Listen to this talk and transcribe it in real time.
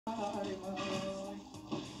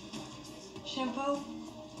Shampoo?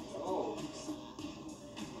 Oh.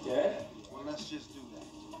 Yeah? Well, let's just do that.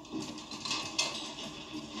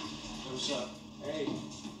 What's up? Hey.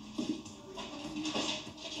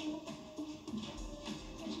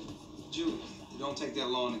 Julie, it don't take that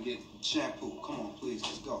long to get shampoo. Come on, please,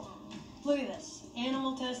 let's go. Look at this.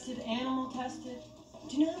 Animal tested, animal tested.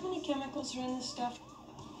 Do you know how many chemicals are in this stuff?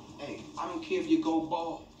 Hey, I don't care if you go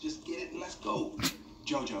bald. Just get it and let's go.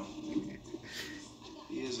 JoJo.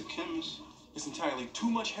 He is a chemist. It's entirely too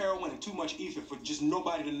much heroin and too much ether for just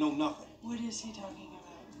nobody to know nothing. What is he talking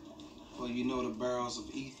about? Well, you know the barrels of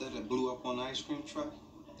ether that blew up on the ice cream truck?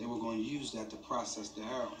 They were going to use that to process the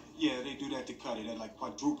heroin. Yeah, they do that to cut it. That like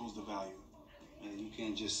quadruples the value. And you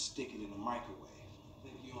can't just stick it in the microwave.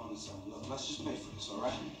 Maybe you on to something. Look, let's just pay for this, all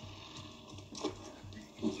right?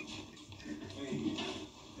 Hey,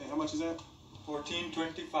 how much is that?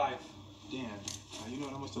 $14.25. Damn. You know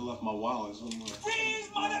what? I must have left my wallet somewhere. Freeze,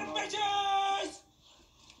 mother bitches!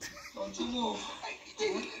 Don't you move.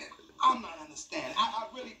 I'm not understanding. I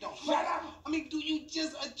really don't. Shut up! I mean, do you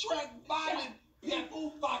just attract violent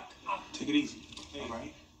people? Fuck up. Take it easy, all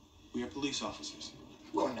right? We are police officers.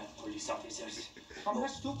 We're not police officers. I'm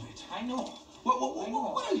not stupid. I know.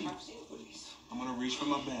 What are you? I've seen police. I'm gonna reach for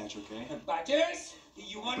my badge, okay? Badges?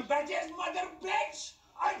 You want badges, mother bitch?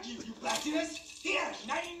 I give you badges. Here,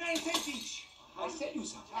 99 cents each. I sell you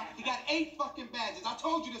some. You got 8 fucking badges. I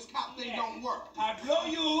told you this cop thing don't work. I blow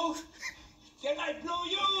you. Then I blow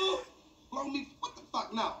you. Blow me? What the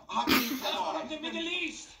fuck now? How can you I'm from the Middle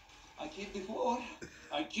East. I killed before.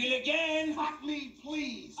 I kill again. Hot me,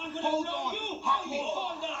 please. I'm gonna Hold blow on. you. Hot me.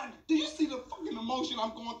 Hold on. Do you see the fucking emotion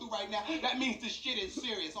I'm going through right now? That means this shit is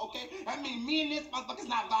serious, okay? That means me and this motherfucker's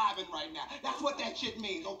not vibing right now. That's what that shit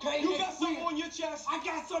means, okay? You got something on your chest? I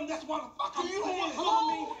got something. That's what the fuck I'm Do you saying. want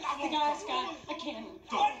Hello? The guy's got I can't.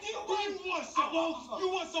 What do you Do want? you want some? You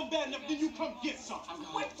want some bad enough, then you come get some.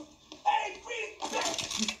 What? Hey, freeze,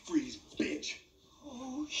 bitch! You freeze, bitch.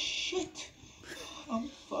 Oh, shit. I'm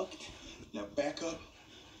fucked. Now back up,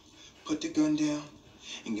 put the gun down,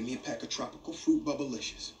 and give me a pack of tropical fruit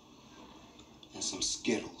bubblicious. And some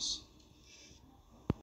Skittles.